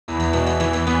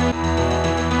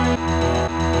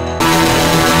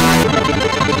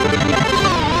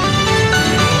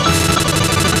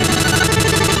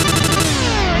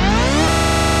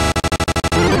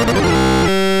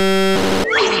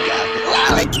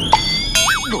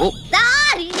No!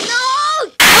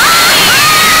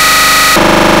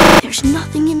 There's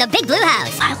nothing in the Big Blue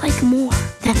House I like more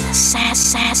than the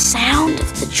sound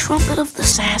of the trumpet of the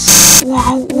sass.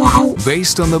 Wow, wow.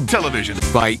 Based on the television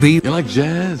by the... You like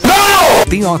jazz? No!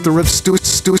 The author of Stuart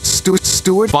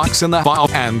Fox and the File,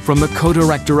 and from the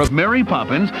co-director of Mary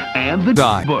Poppins and the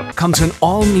Die book comes an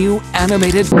all-new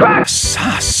animated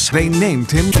sus. They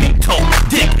named him Dick.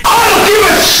 I don't give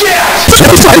a shit!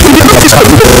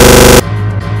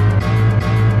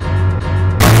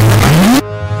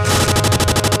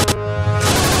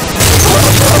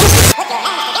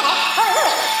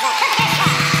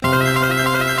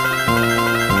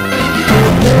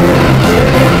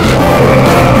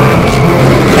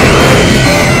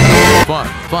 Fun.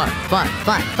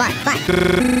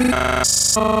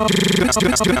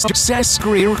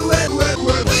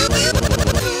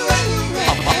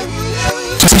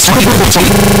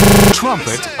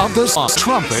 Trumpet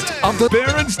of the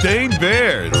Berenstain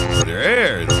Bears.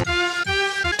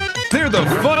 They're the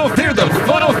funnel.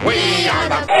 We are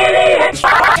the idiots.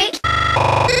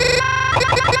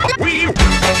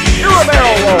 You're a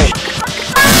barrel roll.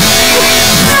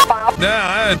 Now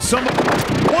I had some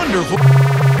wonderful.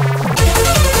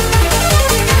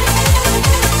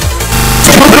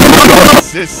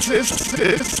 Next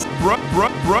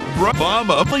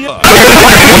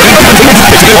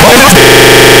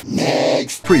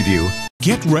preview.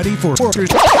 Get ready for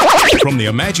from the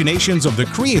imaginations of the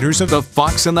creators of The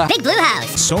Fox and the Big Blue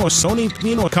House. So Sony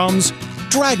Pino comes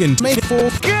Dragon made for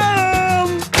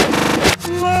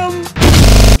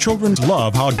children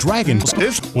love how dragons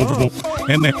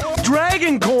and then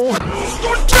Dragon Core.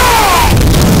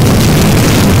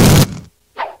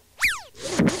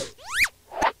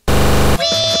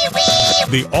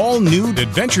 the all-new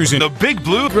adventures in The Big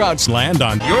Blue House land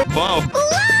on your ball.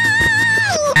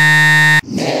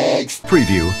 Next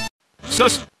preview.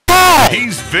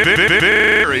 He's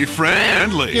very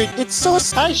friendly. It's so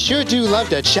I sure do love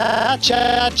to cha.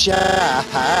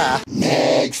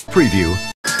 Next preview.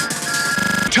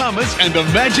 Thomas and the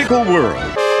Magical World.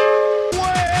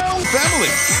 Well, family.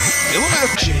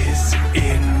 Jizz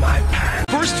in my pants.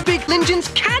 First big engines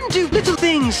can do little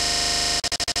things.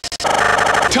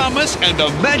 Thomas and the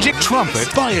Magic Trumpet.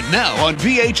 Buy it now on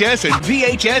VHS and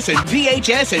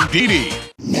DVD.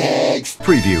 Next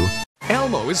preview.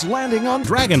 Elmo is landing on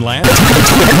Dragonland.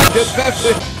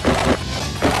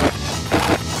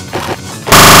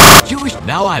 Jewish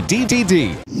now on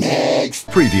DVD. Next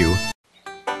preview.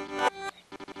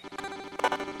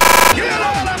 Get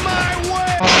out of my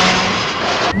way!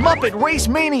 Muppet Race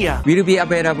Mania. Will be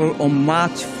available on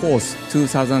March 4th,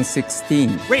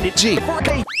 2016. Rated G.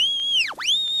 4K.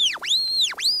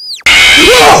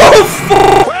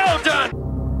 Well done!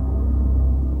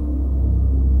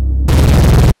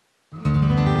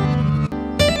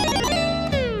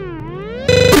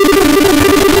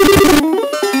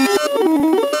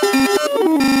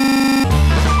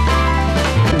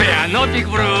 Big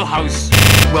Blue House.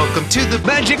 Welcome to the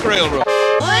Magic Railroad.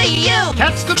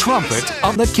 That's the trumpet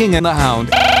of the King and the Hound.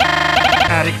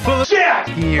 Attic full of shit!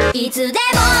 Here.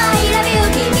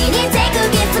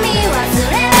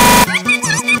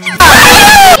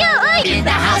 In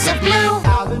the House of Blue.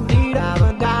 Welcome.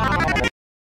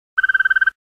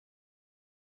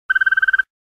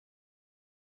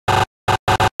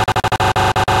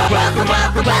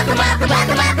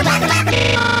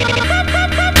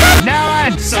 Now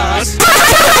I'm sus.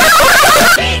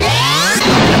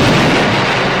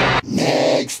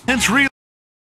 Next. It's real.